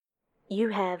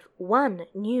You have one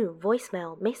new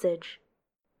voicemail message.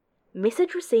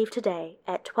 Message received today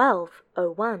at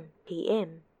 12:01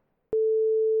 p.m.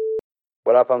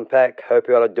 What up, Unpack? Hope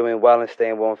you all are doing well and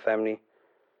staying warm, family.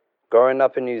 Growing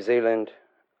up in New Zealand,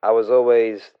 I was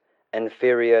always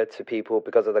inferior to people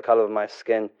because of the color of my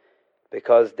skin,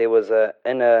 because there was an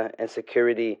inner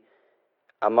insecurity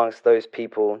amongst those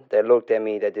people that looked at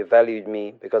me, that devalued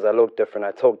me because I looked different,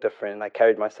 I talked different, and I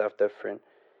carried myself different.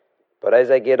 But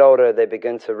as I get older, they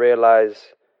begin to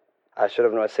realize I should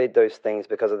have not said those things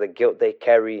because of the guilt they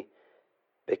carry,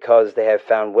 because they have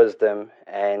found wisdom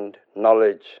and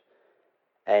knowledge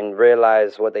and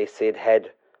realize what they said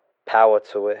had power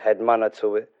to it, had mana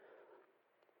to it.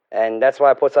 And that's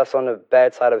why it puts us on the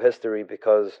bad side of history,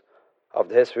 because of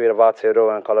the history of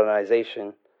Aotearoa and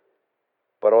colonization,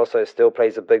 but also it still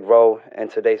plays a big role in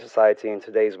today's society, in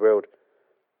today's world.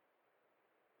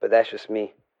 But that's just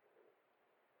me.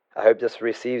 I hope this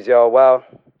receives y'all well.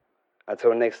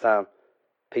 Until next time,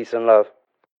 peace and love.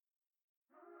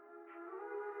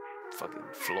 Fucking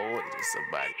Floyd or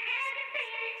somebody.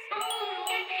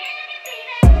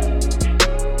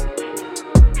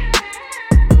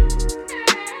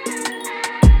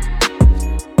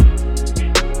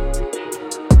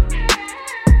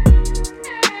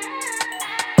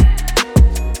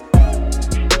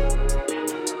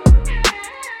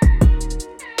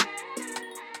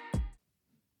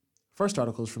 First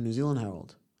article is from New Zealand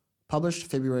Herald, published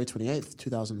February 28th,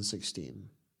 2016.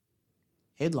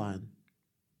 Headline: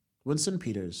 Winston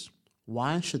Peters,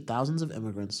 why should thousands of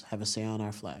immigrants have a say on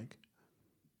our flag?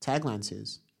 Tagline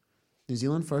says, New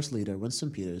Zealand First Leader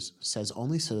Winston Peters says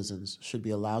only citizens should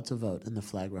be allowed to vote in the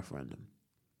flag referendum.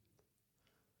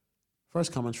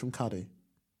 First comments from Kari.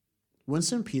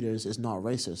 Winston Peters is not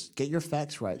racist. Get your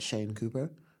facts right, Shane Cooper.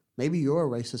 Maybe you're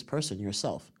a racist person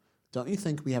yourself. Don't you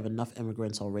think we have enough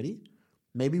immigrants already?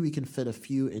 Maybe we can fit a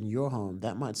few in your home.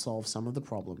 That might solve some of the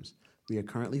problems we are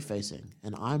currently facing.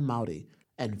 And I'm Maori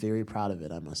and very proud of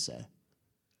it, I must say.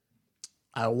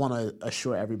 I want to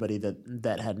assure everybody that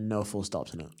that had no full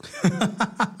stops in it.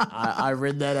 I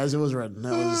read that as it was written.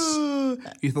 It was.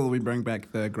 You thought we'd bring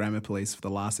back the grammar police for the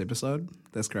last episode?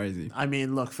 That's crazy. I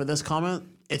mean, look, for this comment,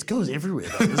 it goes everywhere,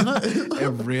 though, doesn't it? It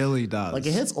really does. Like,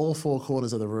 it hits all four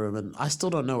corners of the room, and I still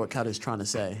don't know what Kari's trying to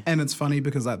say. And it's funny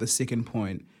because, like, the second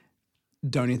point,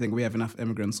 don't you think we have enough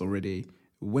immigrants already?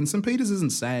 Winston Peters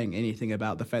isn't saying anything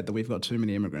about the fact that we've got too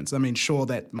many immigrants. I mean, sure,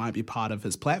 that might be part of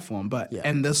his platform, but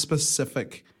in this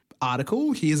specific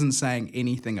article, he isn't saying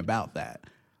anything about that.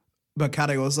 But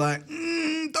Kari was like,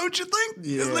 don't you think?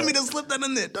 Yeah. Let me just slip that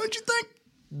in there. Don't you think?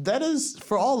 That is,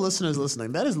 for all listeners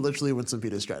listening, that is literally Winston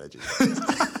Peters' strategy.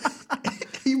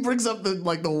 He brings up the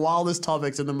wildest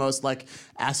topics in the most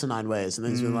asinine ways, and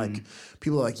then he's been like,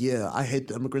 people are like, "Yeah, I hate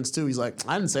the immigrants too." He's like,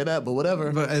 "I didn't say that, but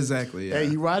whatever." But exactly, yeah. Hey,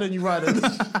 you ride it.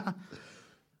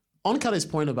 On Kari's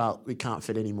point about we can't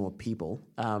fit any more people,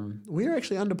 we are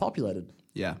actually underpopulated.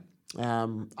 Yeah.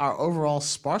 Our overall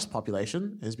sparse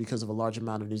population is because of a large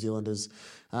amount of New Zealanders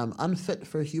unfit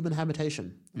for human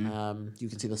habitation. You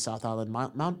can see the South Island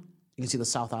You can see the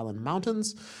South Island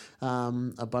Mountains,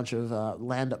 a bunch of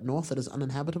land up north that is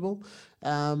uninhabitable,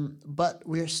 but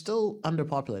we are still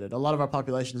underpopulated. A lot of our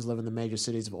populations live in the major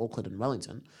cities of Auckland and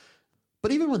Wellington.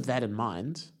 But even with that in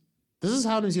mind, this is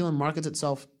how New Zealand markets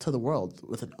itself to the world,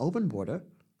 with an open border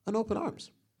and open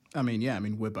arms. I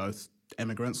mean, we're both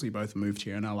immigrants. We both moved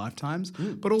here in our lifetimes.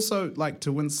 But also,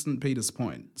 to Winston Peters'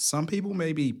 point, some people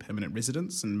may be permanent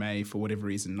residents and may, for whatever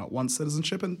reason, not want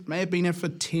citizenship and may have been here for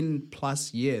 10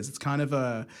 plus years. It's kind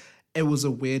of it was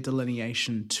a weird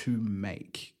delineation to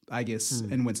make, I guess,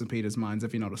 in Winston Peters' minds.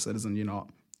 If you're not a citizen, you're not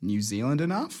New Zealand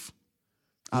enough.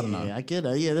 I don't know. Yeah, I get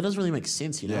it. Yeah, that doesn't really make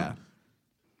sense, you know? Yeah.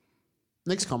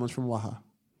 Next comment's from Waha.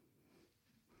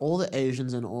 All the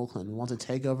Asians in Auckland want to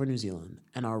take over New Zealand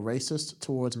and are racist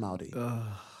towards Māori.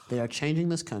 They are changing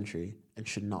this country and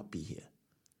should not be here.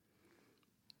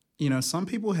 You know, some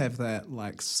people have that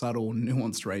subtle,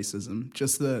 nuanced racism.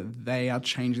 Just they are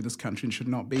changing this country and should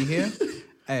not be here.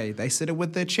 Hey, they said it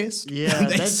with their chest. Yeah,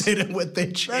 they said it with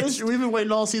their chest. We've been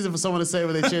waiting all season for someone to say it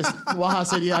with their chest. Waha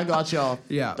said, "Yeah, I got y'all.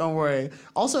 Yeah, don't worry."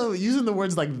 Also, using the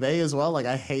words like "they" as well.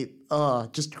 I hate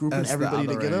just grouping everybody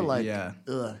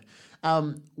together.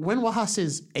 When Waha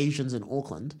says Asians in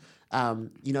Auckland,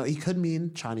 he could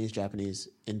mean Chinese, Japanese,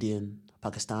 Indian,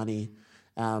 Pakistani.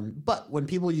 But when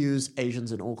people use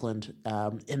Asians in Auckland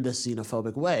in this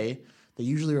xenophobic way, they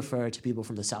usually refer to people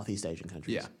from the Southeast Asian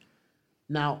countries. Yeah.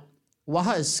 Now,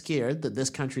 Waha is scared that this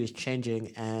country is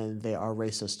changing and they are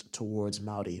racist towards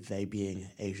Māori, they being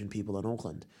Asian people in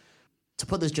Auckland. To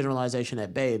put this generalization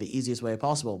at bay the easiest way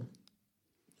possible,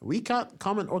 we can't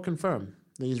comment or confirm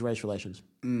these race relations.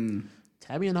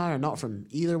 Tabby and I are not from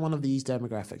either one of these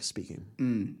demographics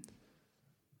speaking.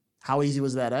 How easy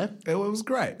was that, eh? It was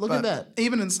great. Look at but that.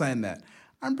 Even in saying that,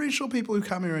 I'm pretty sure people who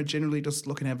come here are generally just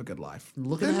looking to have a good life.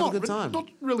 Looking to They're have a not good time. Not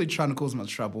really trying to cause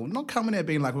much trouble. Not coming here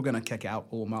being like, we're going to kick out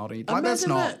all Māori. Like, that's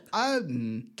Imagine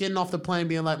not... Getting off the plane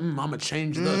being like, I'm going to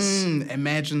change this.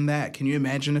 Imagine that. Can you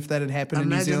imagine if that had happened in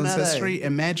New Imagine Zealand's that, eh? history?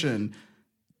 Imagine.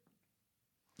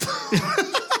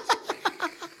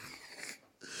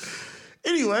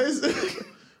 Anyways,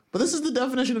 but this is the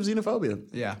definition of xenophobia.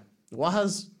 Yeah.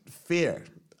 Waha's fear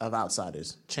of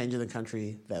outsiders changing the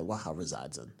country that Waha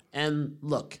resides in. And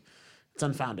look, it's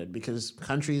unfounded because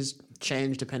countries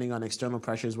change depending on external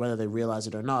pressures, whether they realize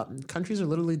it or not. And countries are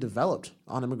literally developed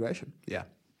on immigration. Yeah.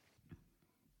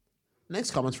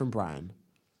 Next comment's from Brian.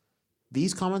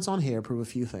 These comments on here prove a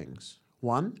few things.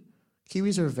 1,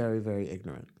 Kiwis are very, very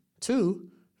ignorant. 2,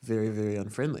 very, very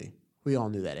unfriendly. We all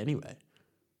knew that anyway.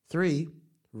 3,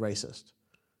 racist.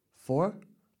 4,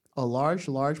 a large,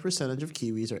 large percentage of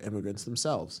Kiwis are immigrants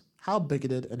themselves. How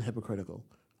bigoted and hypocritical.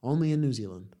 Only in New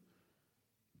Zealand.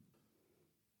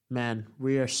 Man,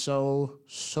 we are so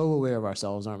aware of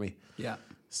ourselves, aren't we? Yeah.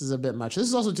 This is a bit much. This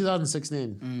is also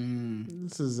 2016.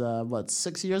 This is,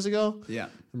 6 years ago? Yeah.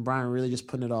 And Brian really just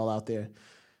putting it all out there.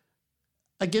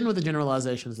 Again, with the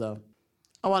generalizations, though.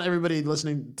 I want everybody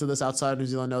listening to this outside of New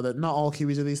Zealand to know that not all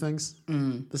Kiwis are these things.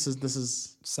 This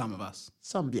is Some of us.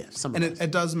 some of And us.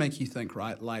 it does make you think,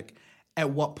 right? Like, at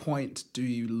what point do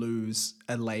you lose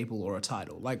a label or a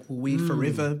title? Like, will we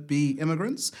forever be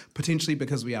immigrants? Potentially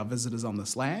because we are visitors on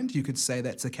this land. You could say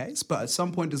that's the case. But at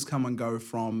some point, does come and go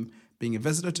from being a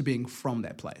visitor to being from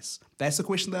that place? That's a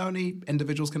question that only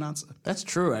individuals can answer. That's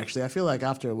true, actually. I feel like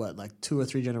after, 2 or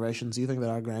 3 generations, do you think that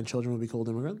our grandchildren will be called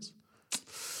immigrants?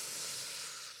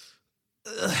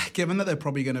 Given that they're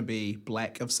probably going to be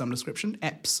black of some description,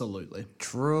 absolutely.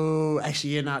 True.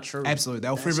 Actually, you're not true. Absolutely.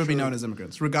 They'll forever be known as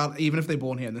immigrants, even if they're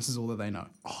born here and this is all that they know.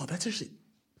 Oh, that's actually...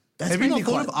 That's Have you made not me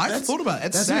thought quite- of I've that's- thought about it.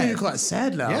 It's That's sad. made me quite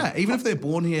sad now. Yeah, even if they're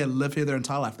born here, live here their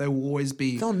entire life, they will always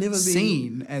be They'll never be-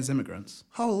 seen as immigrants.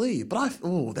 Holy. But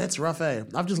that's rough, eh?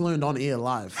 I've just learned on air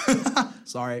live.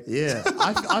 Sorry. Yeah.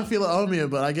 I feel it home here,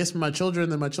 but I guess my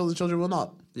children and my children's children will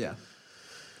not. Yeah.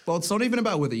 Well, it's not even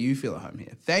about whether you feel at home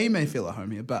here. They may feel at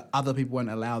home here, but other people won't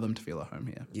allow them to feel at home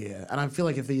here. Yeah. And I feel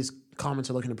like if these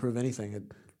comments are looking to prove anything, it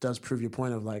does prove your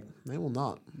point of they will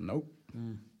not. Nope.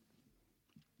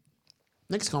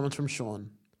 Next comment's from Sean.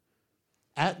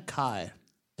 At Kai,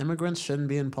 immigrants shouldn't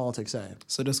be in politics, eh?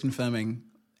 So just confirming,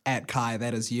 at Kai,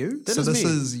 that is you? That so is this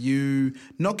me. is you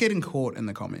not getting caught in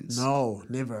the comments, No,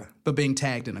 never. but being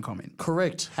tagged in a comment.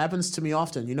 Correct. Happens to me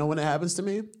often. You know when it happens to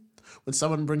me? When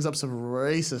someone brings up some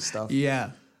racist stuff.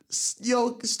 Yeah.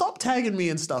 Yo, stop tagging me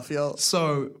and stuff, yo.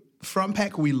 So Front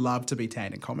Pack, we love to be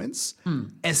tagged in comments.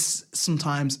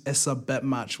 Sometimes it's a bit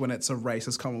much when it's a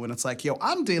racist comment, when it's like, yo,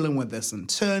 I'm dealing with this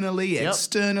internally,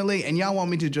 externally, and y'all want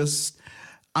me to just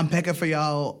unpack it for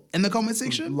y'all in the comment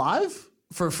section? Live?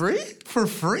 For free? For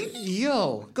free?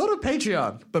 Yo, go to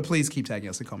Patreon. But please keep tagging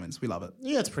us in comments. We love it.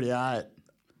 Yeah, it's pretty alright.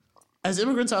 As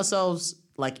immigrants ourselves,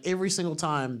 every single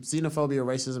time xenophobia or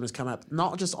racism has come up,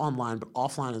 not just online, but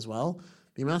offline as well,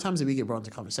 the amount of times that we get brought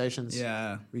into conversations,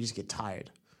 Yeah. we just get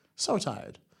tired. So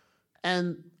tired.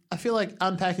 And I feel like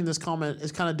unpacking this comment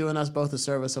is kind of doing us both a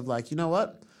service of you know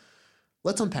what?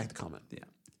 Let's unpack the comment. Yeah.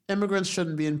 Immigrants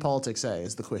shouldn't be in politics, eh,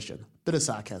 is the question. Bit of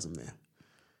sarcasm there.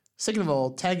 Second of all,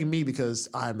 tagging me because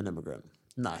I'm an immigrant.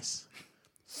 Nice.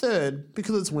 Third,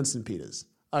 because it's Winston Peters.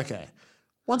 Okay.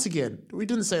 Once again, we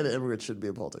didn't say that immigrants should be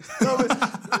in politics.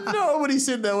 Nobody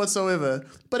said that whatsoever.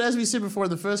 But as we said before in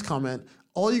the first comment,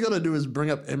 all you got to do is bring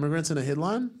up immigrants in a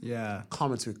headline. Yeah.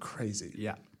 Comments are crazy.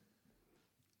 Yeah.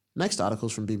 Next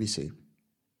article's from BBC.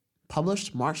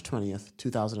 Published March 20th,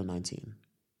 2019.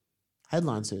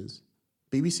 Headline says,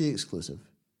 BBC exclusive.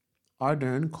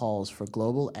 Ardern calls for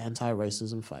global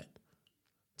anti-racism fight.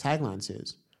 Tagline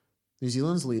says, New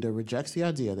Zealand's leader rejects the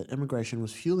idea that immigration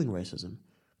was fueling racism,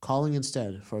 calling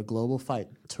instead for a global fight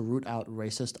to root out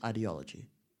racist ideology.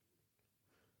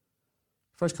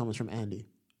 First comment's from Andy.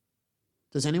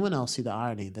 Does anyone else see the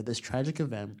irony that this tragic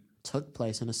event took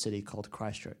place in a city called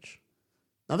Christchurch?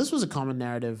 Now, this was a common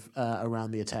narrative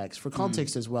around the attacks. For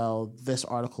context as well, this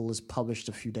article was published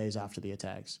a few days after the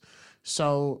attacks.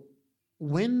 So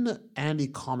when Andy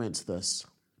comments this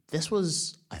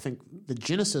was, I think, the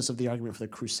genesis of the argument for the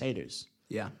Crusaders.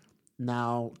 Yeah.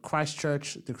 Now,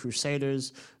 Christchurch, the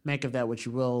Crusaders, make of that what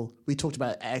you will. We talked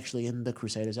about it actually in the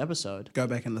Crusaders episode. Go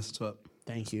back and listen to it.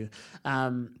 Thank you.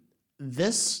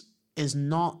 This is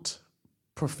not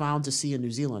profound to see in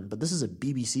New Zealand, but this is a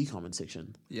BBC comment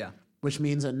section. Yeah. Which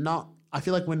means that not I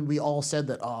feel like when we all said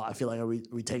that, I feel like are we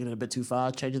taking it a bit too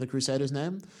far, changing the Crusaders'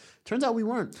 name? Turns out we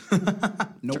weren't.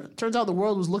 Nope. Turns out the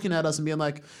world was looking at us and being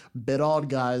like, bit odd,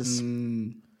 guys.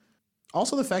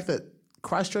 Also, the fact that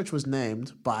Christchurch was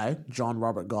named by John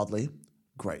Robert Godley,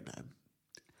 great name.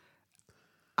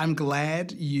 I'm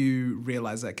glad you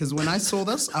realized that, because when I saw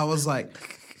this, I was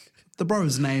like, the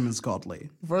bro's name is Godley.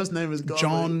 First name is Godley.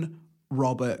 John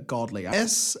Robert Godley.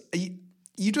 Yes,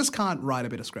 you just can't write a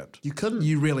better script. You couldn't.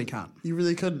 You really can't. You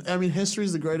really couldn't. I mean, history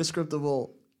is the greatest script of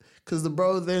all. Because the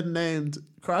bro then named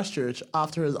Christchurch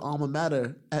after his alma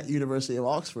mater at University of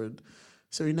Oxford.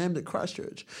 So he named it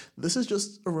Christchurch. This is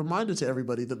just a reminder to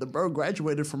everybody that the bro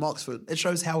graduated from Oxford It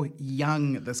shows how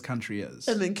young this country is.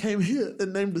 and then came here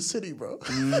and named the city, bro.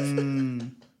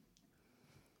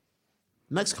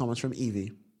 Next comment's from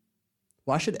Evie.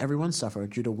 Why should everyone suffer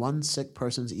due to one sick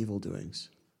person's evil doings?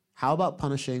 How about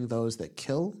punishing those that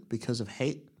kill because of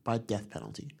hate by death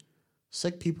penalty?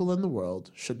 Sick people in the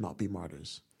world should not be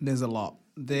martyrs. There's a lot.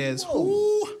 There's...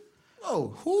 Whoa.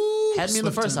 Whoa. Had me in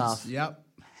the first half. Yep.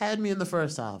 Had me in the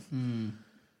first half.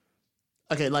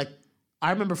 Okay, like,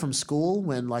 I remember from school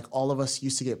when, like, all of us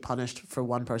used to get punished for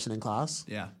one person in class.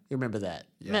 Yeah. You remember that?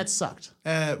 Yeah. That sucked.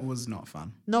 It was not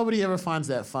fun. Nobody ever finds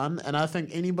that fun, and I think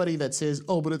anybody that says,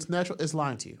 oh, but it's natural, is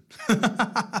lying to you.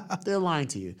 They're lying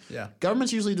to you. Yeah.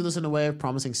 Governments usually do this in a way of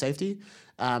promising safety.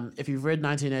 If you've read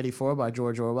 1984 by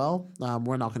George Orwell,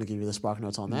 we're not going to give you the spark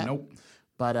notes on that. Nope.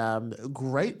 But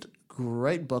great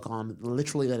book on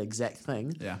literally that exact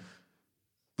thing. Yeah.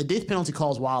 The death penalty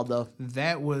calls wild, though.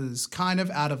 That was kind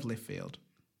of out of left field.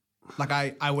 Like,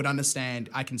 I would understand,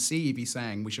 I can see Evie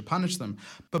saying we should punish them,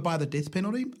 but by the death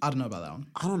penalty, I don't know about that one.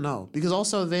 I don't know. Because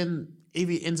also then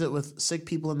Evie ends it with sick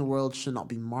people in the world should not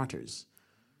be martyrs.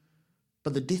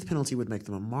 But the death penalty would make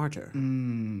them a martyr.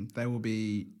 They will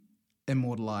be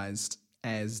immortalized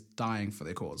as dying for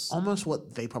their cause, Almost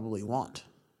what they probably want.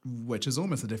 which is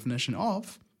almost the definition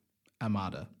of a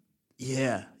martyr.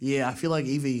 Yeah. I feel like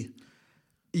Evie...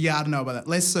 Yeah, I don't know about that.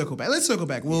 Let's circle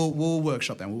back. We'll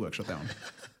workshop that one.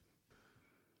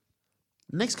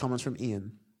 Next comment's from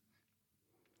Ian.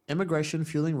 Immigration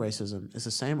fueling racism is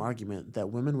the same argument that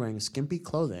women wearing skimpy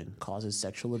clothing causes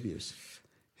sexual abuse.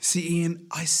 See, Ian,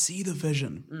 I see the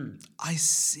vision.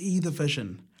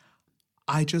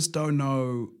 I just don't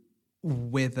know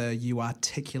whether you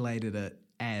articulated it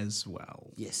as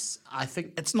well. Yes, I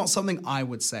think It's not something I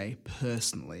would say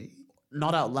personally.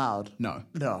 not out loud. No.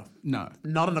 No. No.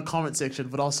 Not in the comment section,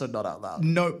 but also not out loud.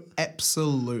 No,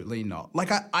 absolutely not.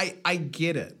 Like, I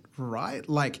get it, right?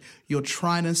 Like, you're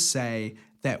trying to say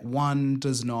that one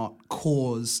does not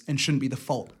cause and shouldn't be the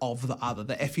fault of the other.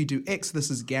 That if you do X, this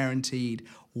is guaranteed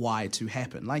Y to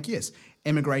happen. Like, yes,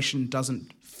 immigration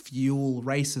doesn't fuel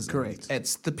racism. Correct.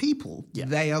 It's the people. Yeah.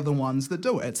 They are the ones that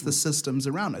do it. It's the systems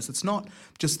around us. It's not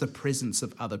just the presence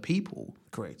of other people.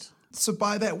 Correct. So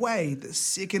by that way, the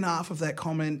second half of that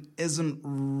comment isn't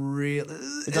real. It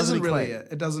doesn't isn't really equate.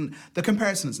 it. It doesn't. The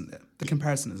comparison isn't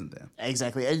there.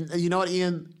 Exactly. And you know what,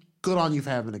 Ian? Good on you for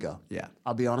having to go. Yeah.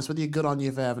 I'll be honest with you. Good on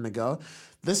you for having to go.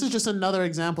 This is just another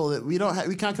example that we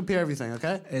can't compare everything,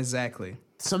 okay? Exactly.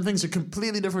 Some things are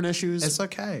completely different issues. It's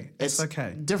okay. It's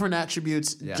okay. Different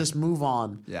attributes. Yeah. Just move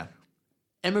on. Yeah.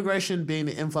 Immigration being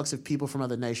the influx of people from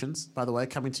other nations, by the way,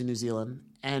 coming to New Zealand.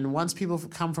 And once people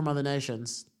come from other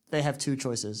nations, they have two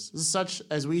choices, such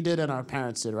as we did and our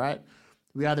parents did, right?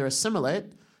 We either assimilate,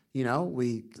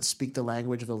 we speak the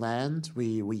language of the land,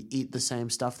 we eat the same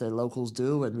stuff that locals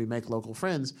do, and we make local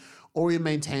friends, or we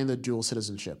maintain the dual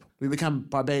citizenship. We become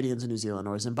Barbadians in New Zealand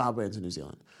or Zimbabweans in New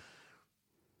Zealand.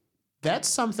 That's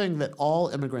something that all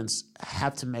immigrants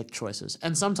have to make choices.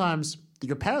 And sometimes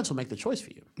your parents will make the choice for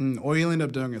you. Or you'll end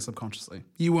up doing it subconsciously.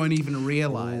 You won't even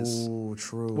realize. Oh,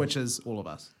 true. Which is all of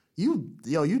us.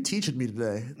 You teaching me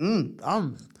today.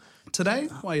 Today?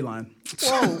 Why are you lying?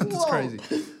 Whoa, It's crazy.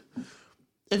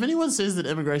 If anyone says that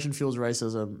immigration fuels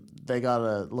racism, they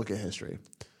gotta look at history.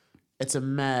 It's a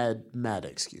mad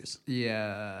excuse.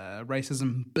 Yeah,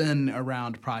 racism been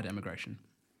around prior to immigration.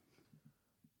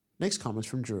 Next comment's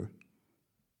from Drew.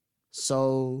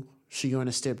 So, she going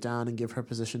to step down and give her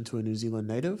position to a New Zealand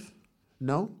native?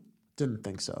 No? Didn't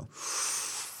think so.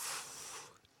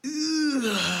 I'm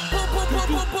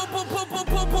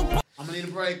gonna need a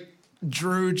break.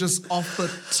 Drew just off the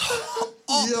top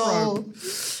rope.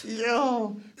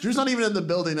 Yo. Drew's not even in the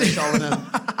building. They're showing him.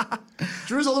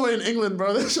 Drew's all the way in England,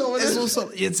 bro. They're showing It's him. also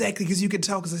exactly because you could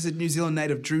tell because I said New Zealand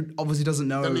native. Drew obviously doesn't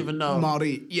even know.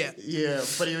 Māori. Yeah. Yeah,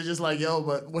 but he was just like, yo,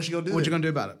 but what you gonna do? What then? you gonna do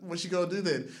about it? What you gonna do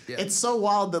then? Yeah. It's so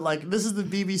wild that like this is the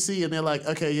BBC and they're like,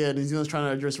 okay, yeah, New Zealand's trying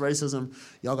to address racism.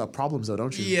 Y'all got problems though,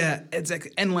 don't you? Yeah,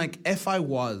 exactly. And like, if I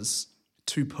was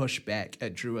to push back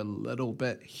at Drew a little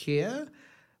bit here.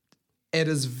 It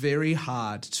is very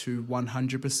hard to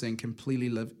 100% completely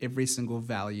live every single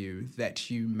value that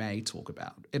you may talk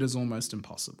about. It is almost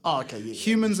impossible. Oh, okay. Yeah,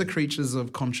 Humans are creatures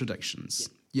of contradictions.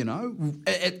 You know,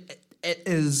 it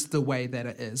is the way that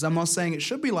it is. I'm not saying it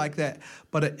should be like that,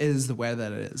 but it is the way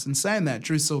that it is. And saying that,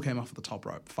 Drew still came off the top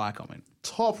rope. Fire comment.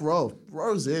 Top row.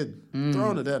 Rose in.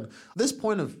 Throwing it in. This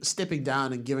point of stepping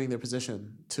down and giving their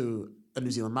position to a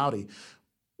New Zealand Māori,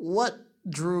 what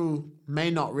Drew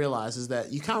may not realize is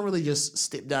that you can't really just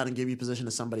step down and give your position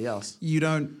to somebody else. You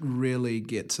don't really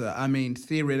get to, I mean,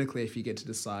 theoretically, if you get to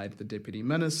decide the deputy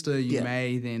minister, you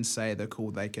may then say that,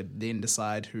 cool, they could then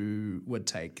decide who would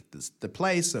take the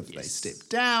place if they step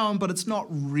down, but it's not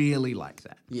really like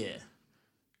that. Yeah.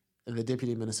 And the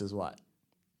deputy minister's what?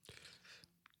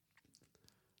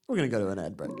 We're going to go to an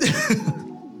ad break.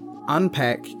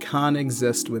 Unpack can't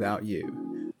exist without you.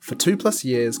 For 2+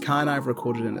 years, Kai and I have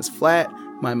recorded in his flat,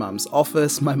 my mum's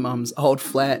office, my mum's old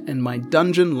flat, and my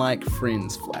dungeon-like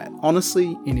friend's flat.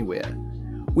 Honestly, anywhere.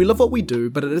 We love what we do,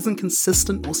 but it isn't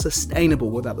consistent or sustainable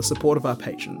without the support of our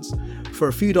patrons. For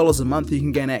a few dollars a month, you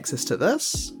can gain access to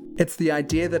this. It's the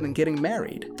idea that in getting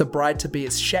married, the bride-to-be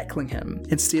is shackling him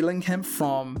and stealing him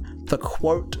from the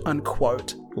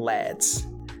quote-unquote lads.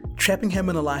 Trapping him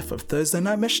in a life of Thursday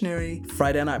night missionary,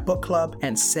 Friday night book club,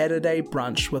 and Saturday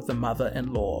brunch with the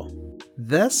mother-in-law.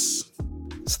 This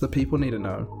is the people need to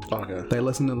know. Okay. They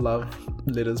listen to Love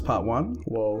Letters Part 1.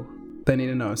 Whoa. They need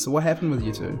to know. So what happened with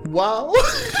you two? Wow.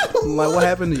 Like, what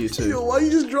happened to you two? Yo, why are you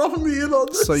just dropping me in on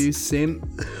this? So you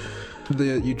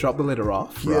dropped the letter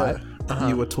off, right?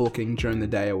 You were talking during the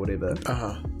day or whatever.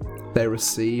 They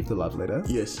received the love letter.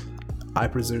 Yes. I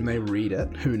presume they read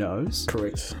it. Who knows?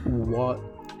 Correct. What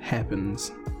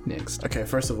happens next? Okay,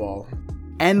 first of all.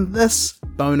 And this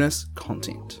bonus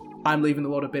content. I'm leaving the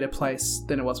world a better place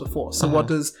than it was before. So what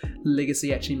does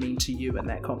legacy actually mean to you in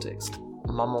that context?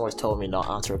 Mom always told me not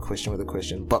answer a question with a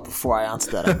question, but before I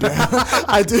answer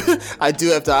that, I do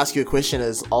have to ask you a question.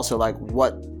 Is also like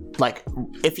what, like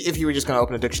if you were just gonna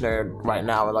open a dictionary right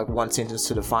now and like one sentence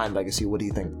to define legacy, what do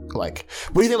you think? Like,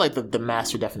 what do you think like the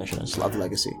master definition is of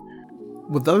legacy?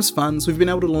 With those funds, we've been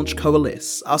able to launch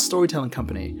Coalesce, our storytelling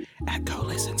company, at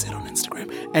Coalesce NZ on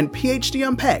Instagram, and PhD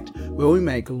Unpacked, where we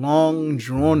make long,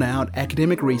 drawn-out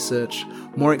academic research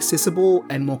more accessible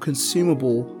and more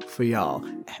consumable for y'all,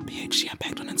 at PhD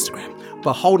Unpacked on Instagram.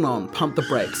 But hold on, pump the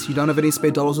brakes. You don't have any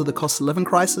spare dollars with the cost of living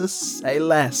crisis? Say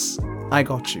less. I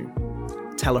got you.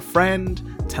 Tell a friend,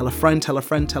 tell a friend, tell a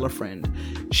friend, tell a friend.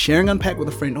 Sharing Unpacked with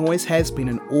a friend always has been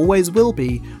and always will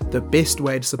be the best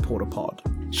way to support a pod.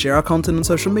 Share our content on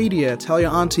social media, tell your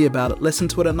auntie about it, listen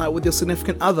to it at night with your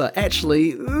significant other.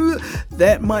 Actually,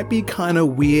 that might be kind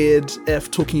of weird if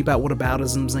talking about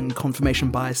whataboutisms and confirmation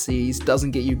biases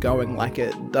doesn't get you going like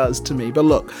it does to me. But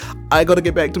look, I gotta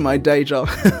get back to my day job.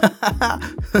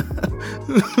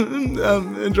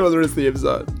 Enjoy the rest of the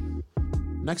episode.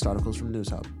 Next article is from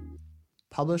NewsHub.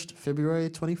 Published February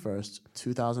 21st,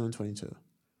 2022.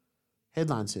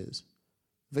 Headline says,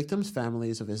 Victims'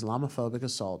 families of Islamophobic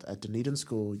assault at Dunedin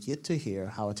School yet to hear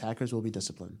how attackers will be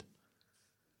disciplined.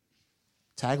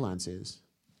 Tagline says,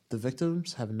 The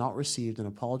victims have not received an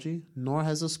apology, nor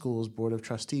has the school's board of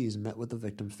trustees met with the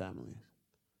victims' families.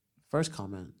 First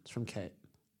comment is from Kate.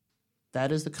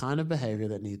 That is the kind of behavior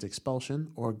that needs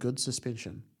expulsion or good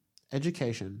suspension,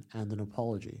 education, and an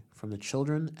apology from the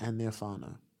children and their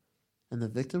whānau. And the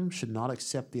victims should not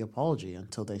accept the apology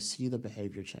until they see the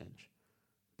behavior change.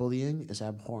 Bullying is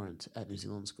abhorrent at New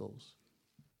Zealand schools.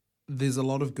 There's a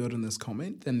lot of good in this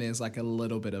comment, and there's like a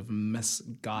little bit of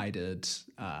misguided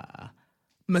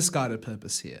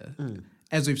purpose here.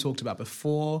 As we've talked about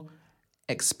before,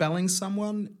 expelling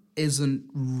someone isn't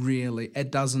really,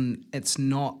 it's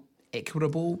not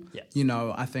equitable. Yeah. You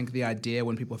know, I think the idea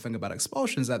when people think about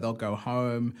expulsion is that they'll go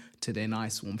home to their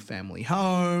nice warm family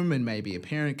home, and maybe a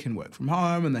parent can work from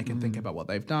home and they can think about what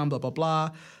they've done, blah, blah, blah.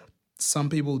 Some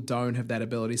people don't have that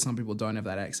ability, some people don't have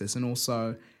that access, and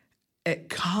also it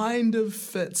kind of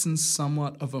fits in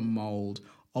somewhat of a mold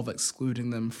of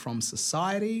excluding them from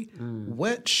society,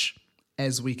 which,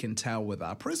 as we can tell with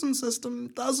our prison system,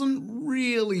 doesn't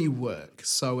really work.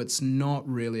 So it's not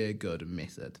really a good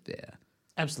method there.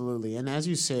 Absolutely. And as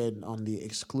you said on the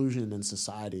exclusion in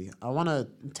society, I want to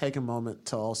take a moment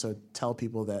to also tell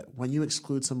people that when you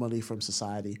exclude somebody from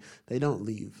society, they don't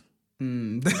leave.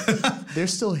 They're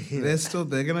still here.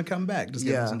 They're going to come back. Just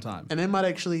give them some time. And they might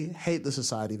actually hate the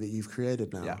society that you've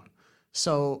created now. Yeah.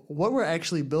 So what we're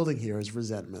actually building here is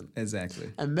resentment.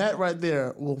 Exactly. And that right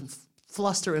there will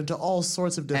fluster into all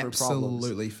sorts of different problems.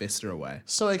 Absolutely fester away.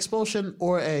 So expulsion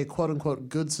or a quote-unquote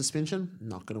good suspension,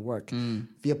 not going to work.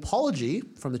 The apology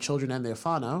from the children and their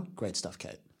whānau, great stuff,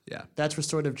 Kate. Yeah. That's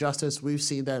restorative justice. We've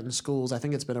seen that in schools. I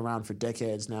think it's been around for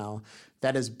decades now.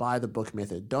 That is by the book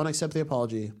method. Don't accept the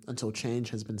apology until change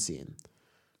has been seen.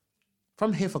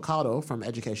 From Hefakado, from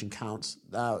Education Counts,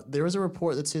 there is a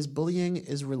report that says bullying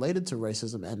is related to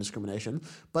racism and discrimination,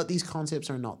 but these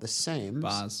concepts are not the same.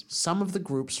 Bars. Some of the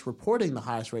groups reporting the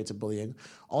highest rates of bullying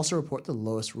also report the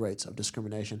lowest rates of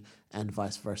discrimination and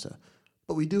vice versa.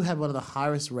 But we do have one of the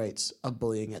highest rates of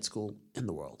bullying at school in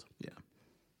the world. Yeah.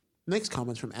 Next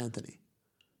comment from Anthony.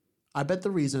 I bet the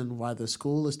reason why the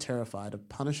school is terrified of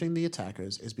punishing the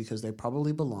attackers is because they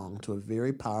probably belong to a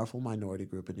very powerful minority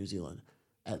group in New Zealand,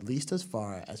 at least as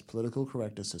far as political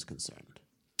correctness is concerned.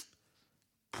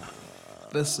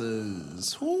 This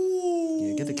is...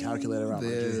 Yeah, get the calculator out.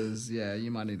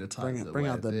 You might need to type it. Bring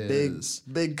out the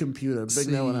big computer. Big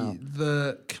See, that one out.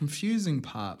 the confusing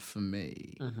part for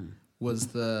me was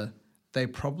they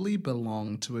probably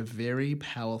belong to a very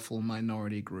powerful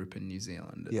minority group in New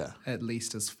Zealand. Yeah. At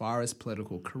least as far as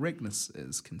political correctness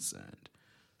is concerned.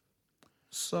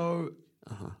 So,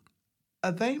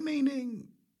 are they meaning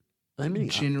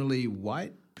generally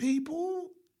white people?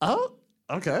 Oh,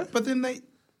 okay. But then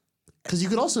Because you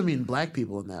could also mean black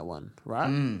people in that one,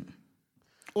 right?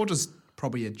 or just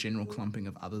probably a general clumping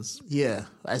of others. Yeah,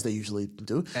 as they usually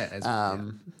do.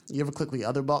 You ever click the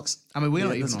other box? I mean, we're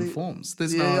not even on forms.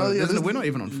 We're not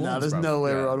even on forms. No, there's no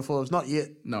way we're on forms. Not yet.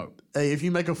 No. Hey, if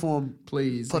you make a form,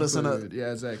 Please put us in a.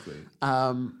 Yeah, exactly.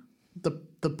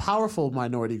 The powerful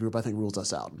minority group, I think, rules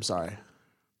us out. I'm sorry.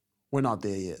 We're not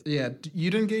there yet. Yeah, you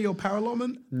didn't get your power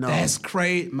allotment? No. That's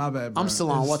great. My bad, bro. I'm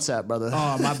still on WhatsApp, brother.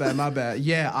 Oh, my bad.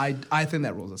 Yeah, I think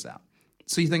that rules us out.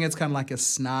 So you think it's kind of like a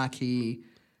snarky,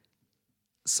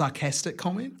 sarcastic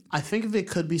comment? I think there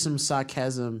could be some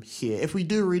sarcasm here. If we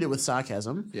do read it with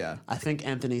sarcasm, Yeah. I think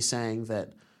Anthony's saying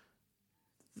that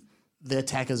the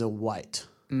attackers are white,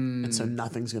 and so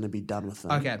nothing's going to be done with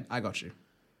them. Okay, I got you.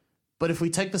 But if we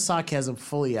take the sarcasm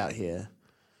fully out here,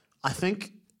 I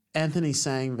think Anthony's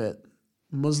saying that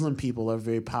Muslim people are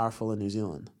very powerful in New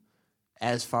Zealand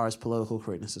as far as political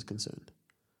correctness is concerned,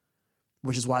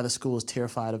 which is why the school is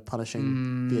terrified of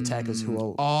punishing the attackers who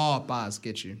are... Oh, bars,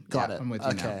 get you. Got Yeah, it. I'm with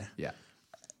you now. Okay. Yeah.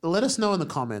 Let us know in the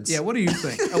comments. Yeah, what do you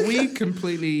think? Are we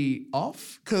completely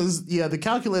off? Because, the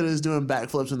calculator is doing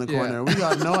backflips in the Yeah. corner. We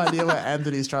got no idea what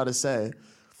Anthony's trying to say.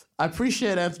 I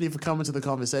appreciate Anthony for coming to the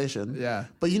conversation. Yeah.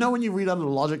 But you know when you read out a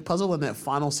logic puzzle and that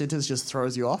final sentence just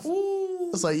throws you off?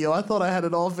 It's like, I thought I had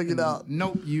it all figured out.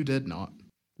 Nope, you did not.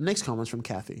 Next comment's from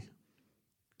Kathy.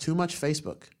 Too much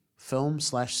Facebook.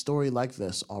 Film/story like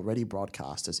this already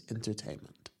broadcast as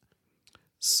entertainment.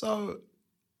 So,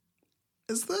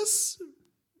 is this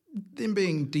them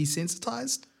being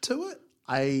desensitized to it?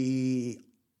 I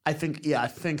think.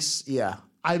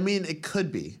 I mean, it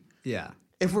could be. Yeah.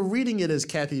 If we're reading it as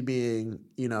Kathy being,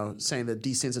 saying that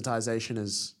desensitization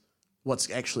is what's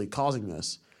actually causing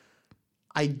this,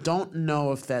 I don't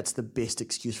know if that's the best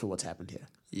excuse for what's happened here.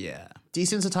 Yeah.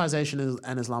 Desensitization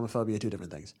and Islamophobia are two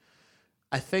different things.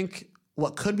 I think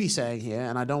what could be saying here,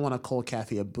 and I don't want to call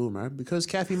Kathy a boomer because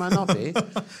Kathy might not be,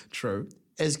 True.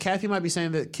 is Kathy might be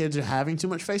saying that kids are having too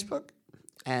much Facebook,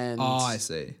 and Oh, I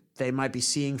see. they might be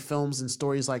seeing films and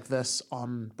stories like this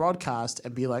on broadcast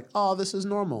and be like, oh, this is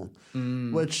normal.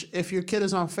 Which, if your kid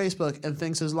is on Facebook and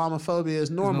thinks Islamophobia is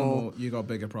normal, You got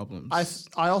bigger problems.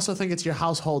 I also think it's your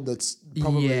household that's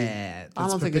probably... Yeah. I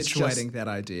don't think it's just... perpetuating that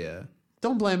idea.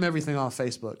 Don't blame everything on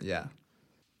Facebook. Yeah.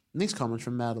 Next comment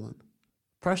from Madeline.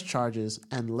 Press charges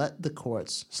and let the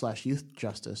courts/youth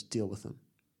justice deal with them.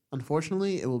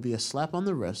 Unfortunately, it will be a slap on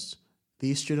the wrist.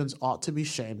 These students ought to be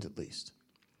shamed at least.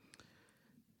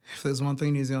 If there's one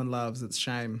thing New Zealand loves, it's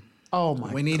shame. Oh my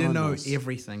god. We need to know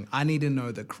everything. I need to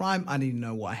know the crime. I need to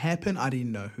know what happened. I need to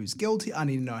know who's guilty. I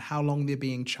need to know how long they're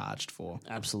being charged for.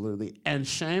 Absolutely. And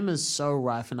shame is so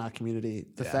rife in our community.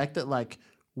 The fact that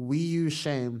we use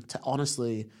shame to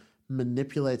honestly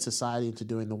manipulate society into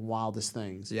doing the wildest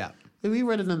things. Yeah. We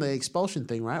read it in the expulsion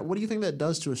thing, right? What do you think that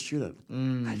does to a student?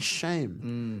 That's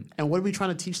shame. And what are we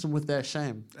trying to teach them with that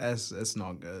shame? It's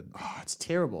not good. Oh, it's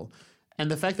terrible. And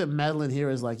the fact that Madeline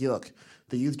here is like, look,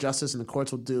 the youth justice and the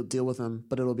courts will deal with them,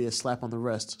 but it'll be a slap on the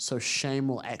wrist. So shame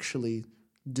will actually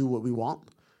do what we want.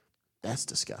 That's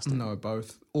disgusting. No,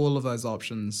 both. All of those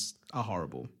options are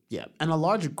horrible. Yeah. And a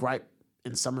large gripe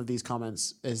in some of these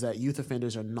comments is that youth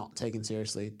offenders are not taken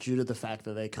seriously due to the fact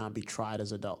that they can't be tried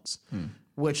as adults,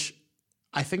 which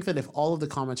I think that if all of the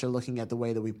comments are looking at the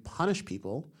way that we punish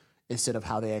people instead of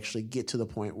how they actually get to the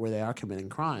point where they are committing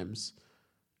crimes,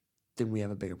 then we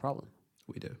have a bigger problem.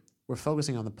 We do. We're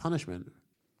focusing on the punishment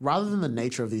rather than the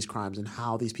nature of these crimes and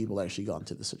how these people actually got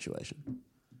into the situation.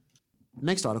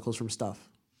 Next article is from Stuff.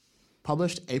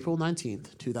 Published April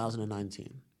 19th,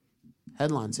 2019.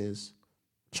 Headline says,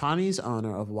 Chinese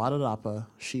owner of Wairarapa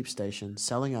sheep station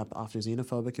selling up after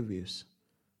xenophobic abuse.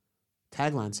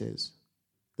 Tagline says,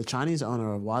 the Chinese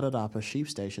owner of Wairarapa sheep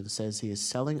station says he is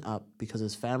selling up because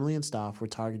his family and staff were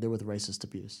targeted with racist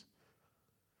abuse.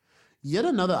 Yet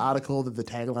another article that the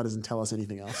tagline doesn't tell us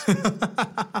anything else.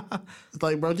 It's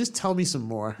like, bro, just tell me some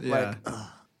more. Yeah.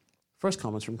 First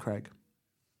comments from Craig.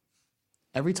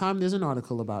 Every time there's an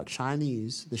article about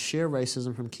Chinese, the sheer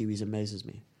racism from Kiwis amazes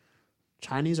me.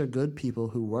 Chinese are good people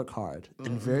who work hard,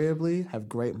 invariably have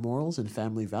great morals and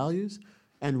family values,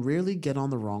 and rarely get on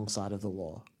the wrong side of the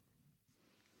law.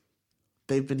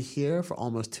 They've been here for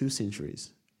almost 2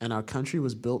 centuries, and our country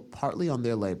was built partly on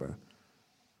their labor.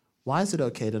 Why is it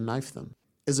okay to knife them?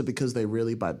 Is it because they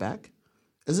really bite back?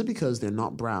 Is it because they're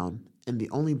not brown, and the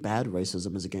only bad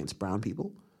racism is against brown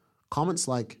people? Comments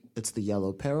like, it's the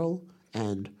yellow peril,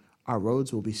 and our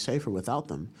roads will be safer without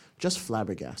them, just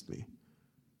flabbergast me.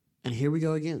 And here we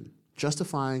go again,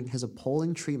 justifying his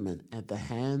appalling treatment at the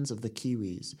hands of the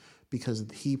Kiwis because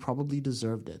he probably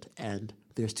deserved it, and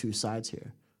there's 2 sides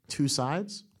here. 2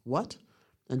 sides? What?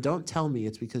 And don't tell me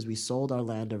it's because we sold our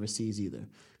land overseas either,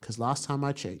 because last time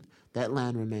I checked, that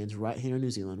land remains right here in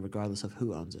New Zealand regardless of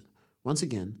who owns it. Once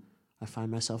again, I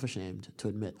find myself ashamed to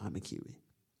admit I'm a Kiwi.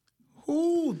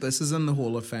 Ooh, this is in the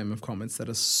Hall of Fame of comments that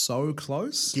are so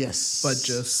close. Yes. But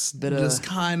just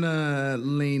kind of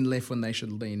lean left when they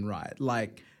should lean right.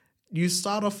 Like, you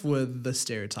start off with the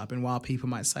stereotype, and while people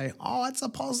might say, oh, it's a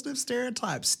positive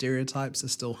stereotype, stereotypes are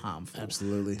still harmful.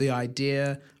 Absolutely. The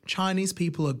idea, Chinese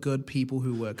people are good people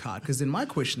who work hard. Because then my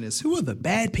question is, who are the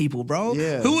bad people, bro?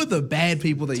 Yeah. Who are the bad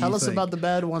people that Tell you us think? about the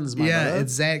bad ones, my Yeah, brother.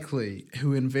 exactly.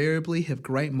 Who invariably have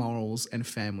great morals and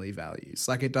family values.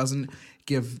 Like, it doesn't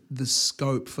give the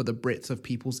scope for the breadth of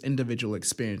people's individual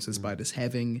experiences by just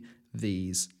having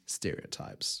these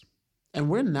stereotypes. And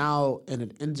we're now in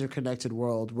an interconnected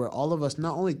world where all of us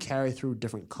not only carry through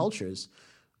different cultures,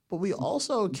 but we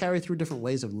also carry through different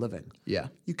ways of living. Yeah.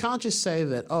 You can't just say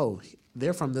that, oh,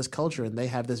 they're from this culture and they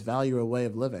have this value or way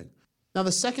of living. Now,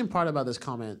 the second part about this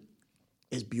comment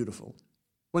is beautiful.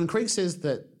 When Craig says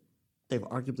that they've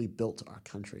arguably built our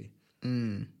country,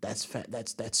 that's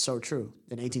so true.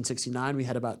 In 1869, we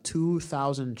had about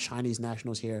 2,000 Chinese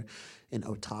nationals here in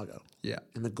Otago, Yeah.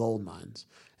 in the gold mines.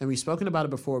 And we've spoken about it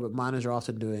before, but miners are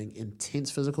often doing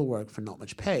intense physical work for not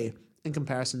much pay in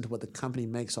comparison to what the company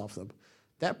makes off them.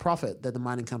 That profit that the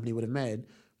mining company would have made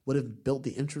would have built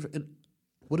the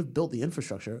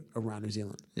infrastructure around New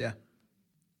Zealand. Yeah.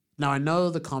 Now, I know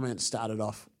the comment started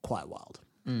off quite wild,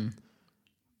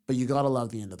 but you gotta love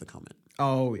the end of the comment.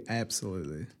 Oh,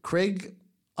 absolutely. Craig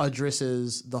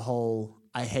addresses the whole,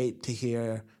 I hate to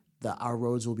hear that our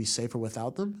roads will be safer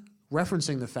without them,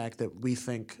 referencing the fact that we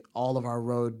think all of our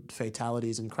road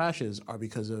fatalities and crashes are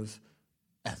because of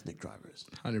ethnic drivers.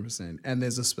 100%. And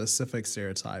there's a specific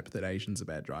stereotype that Asians are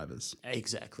bad drivers.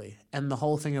 Exactly. And the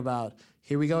whole thing about,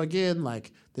 here we go again,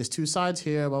 like, there's 2 sides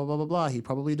here, blah, blah, blah, blah. He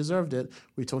probably deserved it.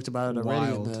 We talked about it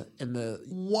already Wild. in the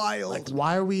Wild. like,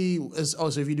 why are we, so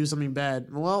if you do something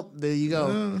bad, well, there you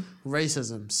go.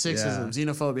 Racism, sexism,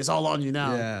 xenophobia, it's all on you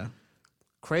now. Yeah.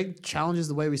 Craig challenges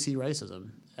the way we see racism,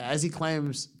 as he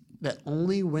claims that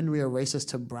only when we are racist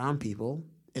to brown people,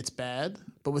 it's bad,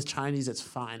 but with Chinese, it's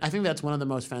fine. I think that's one of the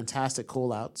most fantastic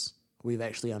call-outs we've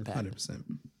actually unpacked. 100%.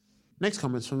 Next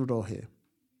comment's from Rohe.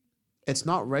 It's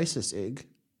not racist, Ig.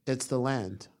 It's the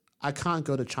land. I can't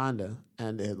go to China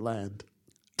and it land.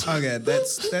 Okay,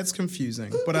 that's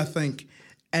confusing. But I think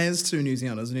as 2 New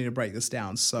Zealanders, we need to break this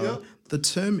down. So the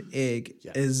term egg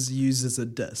is used as a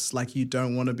diss. Like, you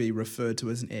don't want to be referred to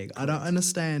as an egg. I don't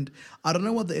understand. I don't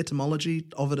know what the etymology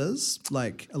of it is.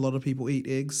 Like, a lot of people eat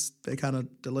eggs. They're kind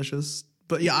of delicious.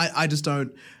 But yeah, I just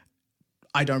don't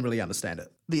really understand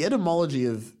it. The etymology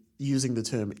of using the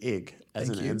term egg as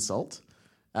an insult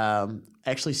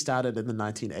actually started in the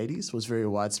 1980s, was very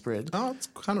widespread. Oh, it's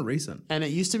kind of recent. And it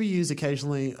used to be used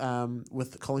occasionally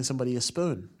with calling somebody a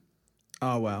spoon.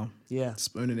 Oh, wow. Yeah.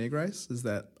 Spoon and egg race? Is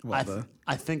that what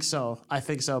I think so.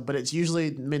 But it's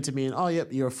usually meant to mean, oh,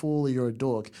 yep, you're a fool or you're a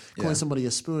dork. Calling somebody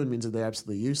a spoon means that they're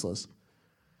absolutely useless.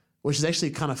 Which is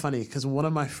actually kind of funny because one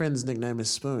of my friends' nickname is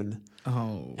Spoon.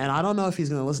 Oh. And I don't know if he's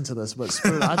going to listen to this, but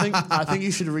Spoon, I think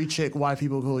you should recheck why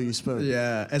people call you Spoon.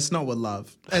 Yeah, it's not with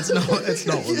love. It's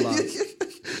not with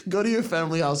love. Go to your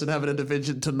family house and have an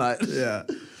intervention tonight. Yeah.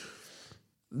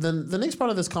 Then the next part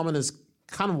of this comment is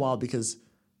kind of wild because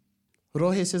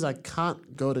Rohe says, I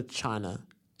can't go to China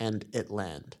and it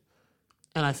land.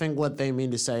 And I think what they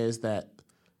mean to say is that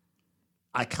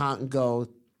I can't go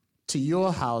to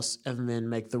your house and then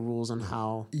make the rules on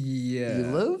how you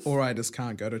live. Or I just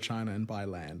can't go to China and buy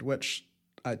land, which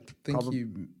I think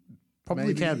you probably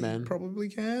maybe can, man. Probably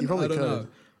can. You probably I don't could. know.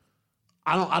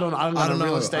 I don't know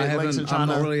real estate links in China. I'm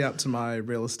not really up to my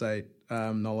real estate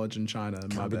knowledge in China.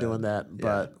 Can't be doing that.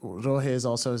 But Rohe is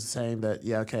also saying that,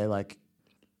 like,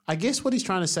 I guess what he's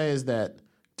trying to say is that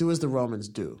do as the Romans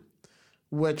do,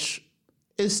 which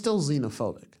is still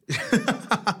xenophobic.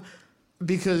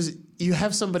 Because you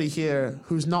have somebody here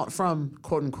who's not from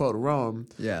quote unquote Rome.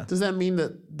 Yeah. Does that mean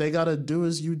that they got to do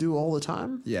as you do all the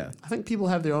time? Yeah. I think people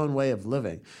have their own way of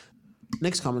living.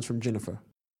 Next comment's from Jennifer.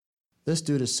 This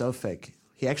dude is so fake.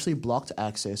 He actually blocked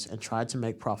access and tried to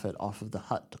make profit off of the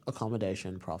hut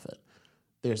accommodation profit.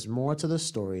 There's more to this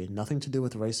story, nothing to do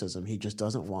with racism. He just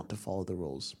doesn't want to follow the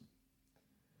rules.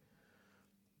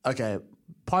 Okay,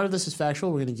 part of this is factual.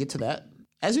 We're going to get to that.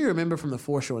 As you remember from the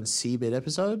foreshore and seabed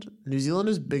episode, New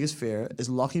Zealanders' biggest fear is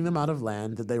locking them out of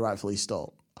land that they rightfully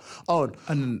stole.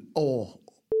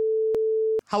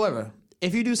 However,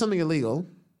 if you do something illegal,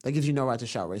 that gives you no right to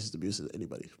shout racist abuse at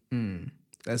anybody.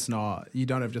 That's not, you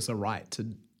don't have just a right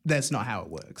to, that's not how it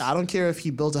works. I don't care if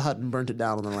he built a hut and burnt it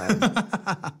down on the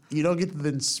land. You don't get to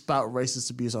then spout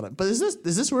racist abuse on it. But is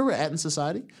this where we're at in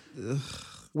society?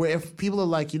 Where if people are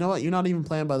like, you know what, you're not even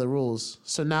playing by the rules,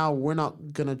 so now we're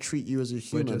not going to treat you as a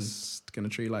human. We're just going to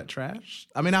treat you like trash?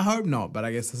 I mean, I hope not, but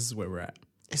I guess this is where we're at.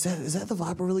 Is that the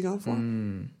vibe we're really going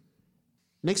for?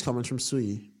 Next comment from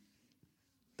Sui.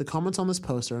 The comments on this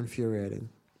post are infuriating.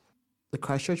 The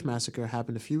Christchurch massacre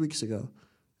happened a few weeks ago,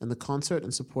 and the concert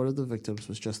in support of the victims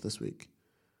was just this week.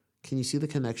 Can you see the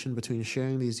connection between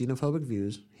sharing these xenophobic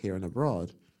views, here and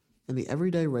abroad, and the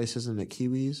everyday racism that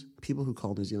Kiwis, people who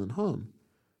call New Zealand home,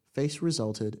 face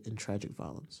resulted in tragic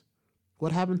violence?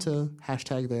 What happened to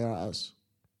 #TheyAreUs?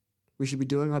 We should be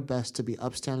doing our best to be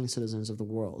upstanding citizens of the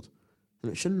world,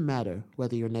 and it shouldn't matter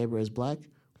whether your neighbor is black,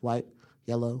 white,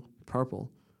 yellow, purple,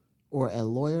 or a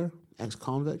lawyer,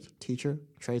 ex-convict, teacher,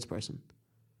 tradesperson.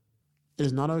 It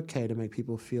is not okay to make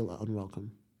people feel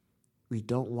unwelcome. We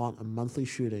don't want a monthly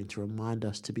shooting to remind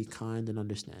us to be kind and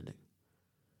understanding.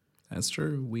 That's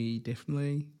true. We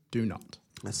definitely do not.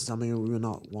 That's something we would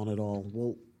not want at all.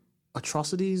 Well,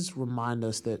 atrocities remind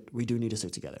us that we do need to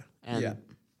stick together. And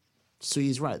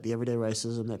Sui's right. The everyday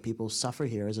racism that people suffer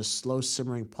here is a slow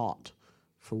simmering pot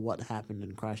for what happened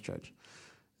in Christchurch.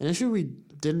 An issue we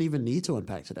didn't even need to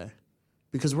unpack today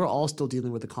because we're all still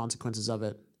dealing with the consequences of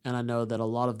it. And I know that a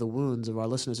lot of the wounds of our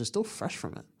listeners are still fresh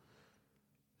from it.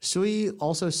 Sui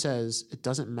also says it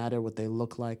doesn't matter what they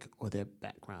look like or their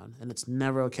background, and it's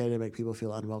never okay to make people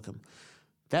feel unwelcome.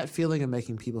 That feeling of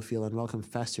making people feel unwelcome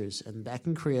festers, and that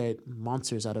can create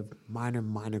monsters out of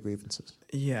minor grievances.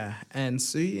 Yeah, and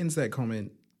Sue ends that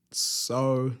comment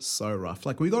so rough.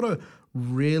 Like, we got a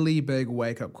really big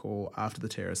wake-up call after the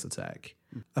terrorist attack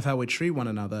of how we treat one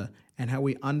another and how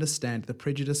we understand the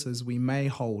prejudices we may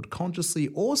hold consciously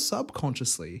or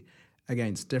subconsciously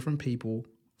against different people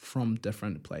from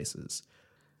different places.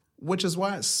 Which is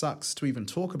why it sucks to even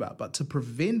talk about. But to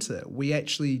prevent it, we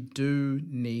actually do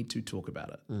need to talk about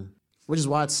it. Which is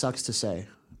why it sucks to say.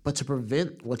 But to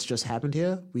prevent what's just happened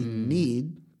here, we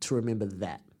need to remember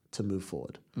that to move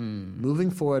forward.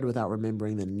 Moving forward without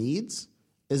remembering the needs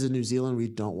is a New Zealand we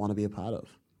don't want to be a part of.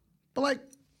 But, like,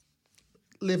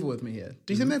 level with me here.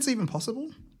 Do you think that's even possible?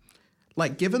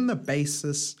 Like, given the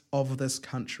basis of this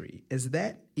country, is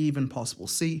that even possible?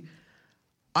 See,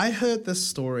 I heard this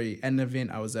story at an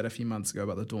event I was at a few months ago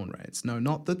about the Dawn Raids. No,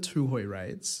 not the Tuhoi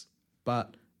Raids,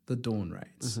 but the Dawn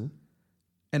Raids.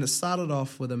 And it started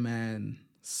off with a man,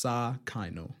 Sa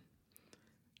Kaino,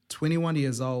 21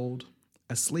 years old,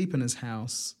 asleep in his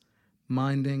house,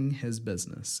 minding his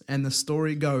business. And the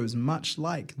story goes much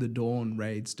like the Dawn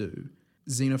Raids do.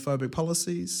 Xenophobic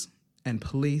policies and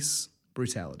police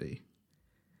brutality.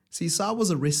 See, Sa was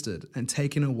arrested and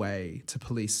taken away to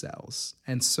police cells,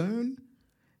 and soon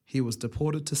he was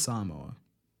deported to Samoa.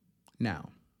 Now,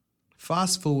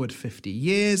 fast forward 50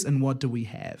 years, and what do we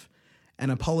have? An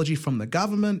apology from the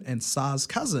government, and Sa's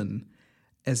cousin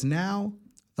is now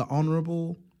the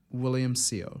Honourable William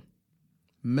Seo,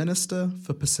 Minister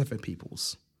for Pacific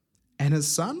Peoples. And his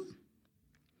son?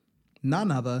 None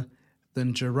other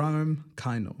than Jerome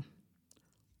Kaino,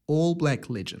 all-black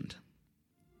legend.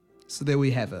 So there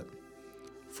we have it.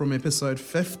 From episode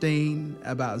 15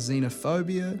 about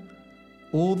xenophobia,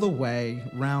 all the way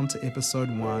round to episode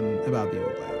 1 about the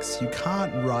All Blacks. You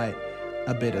can't write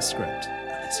a better script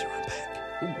unless you run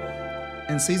back.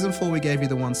 In season 4, we gave you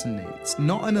the wants and needs,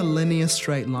 not in a linear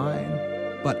straight line,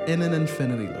 but in an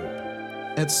infinity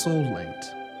loop. It's all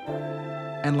linked.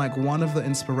 And like one of the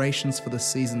inspirations for the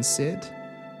season said,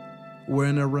 we're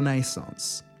in a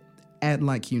renaissance. And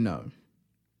like you know,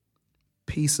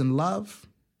 peace and love.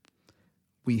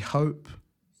 We hope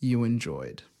you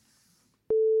enjoyed.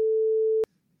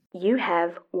 You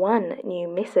have one new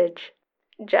message.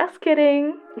 Just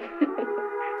kidding.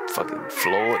 Fucking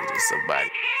Floyd is somebody.